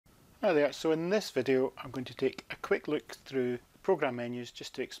Hi there, so in this video I'm going to take a quick look through the program menus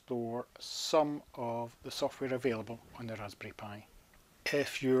just to explore some of the software available on the Raspberry Pi.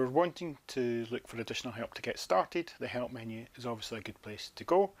 If you're wanting to look for additional help to get started, the help menu is obviously a good place to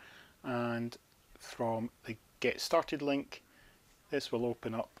go, and from the Get Started link this will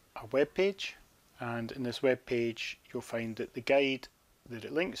open up a web page, and in this web page you'll find that the guide that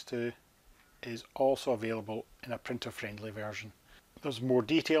it links to is also available in a printer friendly version. There's more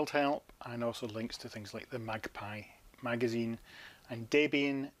detailed help and also links to things like the Magpie magazine, and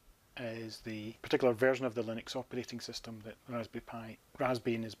Debian is the particular version of the Linux operating system that the Raspberry Pi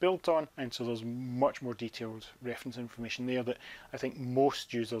Raspbian is built on, and so there's much more detailed reference information there that I think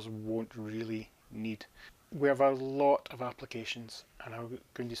most users won't really need. We have a lot of applications and I'm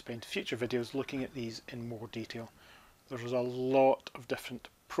going to spend future videos looking at these in more detail. There's a lot of different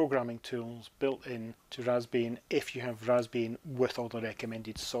programming tools built in to Raspbian if you have Raspbian with all the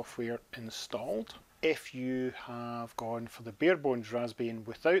recommended software installed. If you have gone for the bare bones Raspbian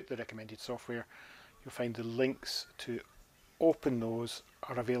without the recommended software, you'll find the links to open those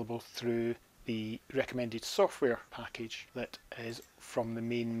are available through the recommended software package that is from the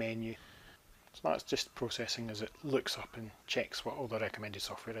main menu. So that's just processing as it looks up and checks what all the recommended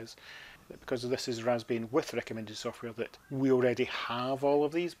software is. Because this is Raspbian with recommended software, that we already have all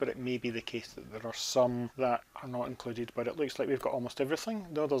of these, but it may be the case that there are some that are not included, but it looks like we've got almost everything.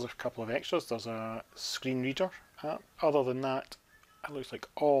 No, there's a couple of extras. There's a screen reader app. Other than that, it looks like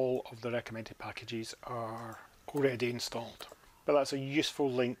all of the recommended packages are already installed. But that's a useful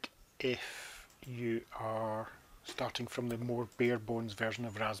link if you are starting from the more bare bones version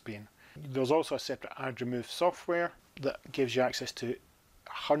of Raspbian. There's also a separate add remove software that gives you access to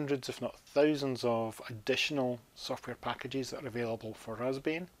hundreds if not thousands of additional software packages that are available for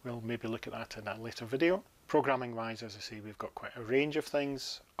Raspbian. We'll maybe look at that in a later video. Programming wise, as I say, we've got quite a range of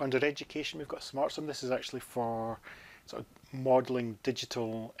things. Under education we've got SmartSim. This is actually for sort of modelling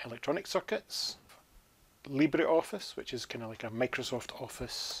digital electronic circuits. Libre Office, which is kind of like a Microsoft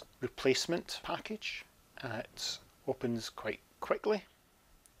Office replacement package. It opens quite quickly.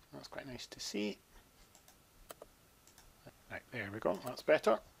 That's quite nice to see. Right, there we go, that's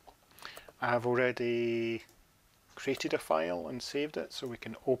better. I have already created a file and saved it, so we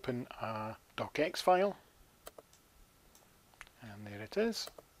can open a docx file. And there it is.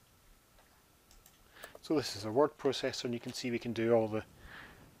 So this is a word processor, and you can see we can do all the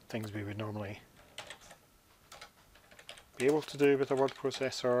things we would normally be able to do with a word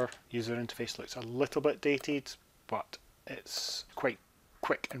processor. User interface looks a little bit dated, but it's quite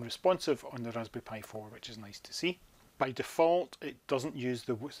quick and responsive on the Raspberry Pi 4, which is nice to see. By default, it doesn't use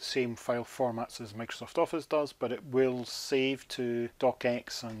the same file formats as Microsoft Office does, but it will save to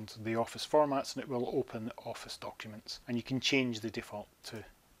docx and the Office formats, and it will open Office documents. And you can change the default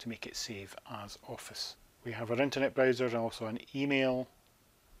to make it save as Office. We have our internet browser and also an email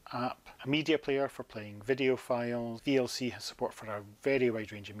app, a media player for playing video files. VLC has support for a very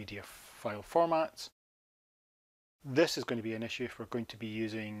wide range of media file formats. This is going to be an issue if we're going to be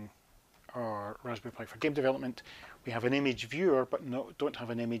using our Raspberry Pi for game development. We have an image viewer but don't have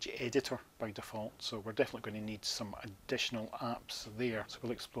an image editor by default, so we're definitely going to need some additional apps there, so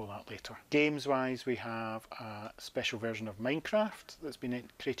we'll explore that later. Games wise, we have a special version of Minecraft that's been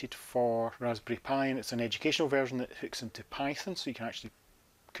created for Raspberry Pi, and it's an educational version that hooks into Python, so you can actually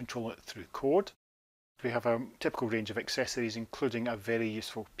control it through code. We have a typical range of accessories, including a very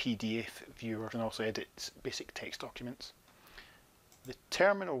useful PDF viewer, and also edits basic text documents. The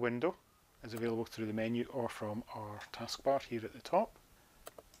terminal window is available through the menu or from our taskbar here at the top.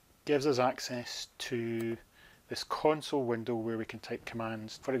 Gives us access to this console window where we can type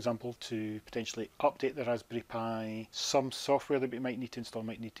commands, for example, to potentially update the Raspberry Pi. Some software that we might need to install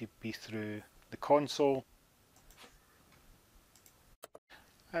might need to be through the console.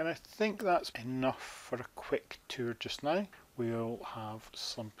 And I think that's enough for a quick tour just now. We'll have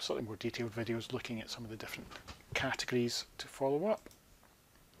some slightly more detailed videos looking at some of the different categories to follow up.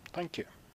 Thank you.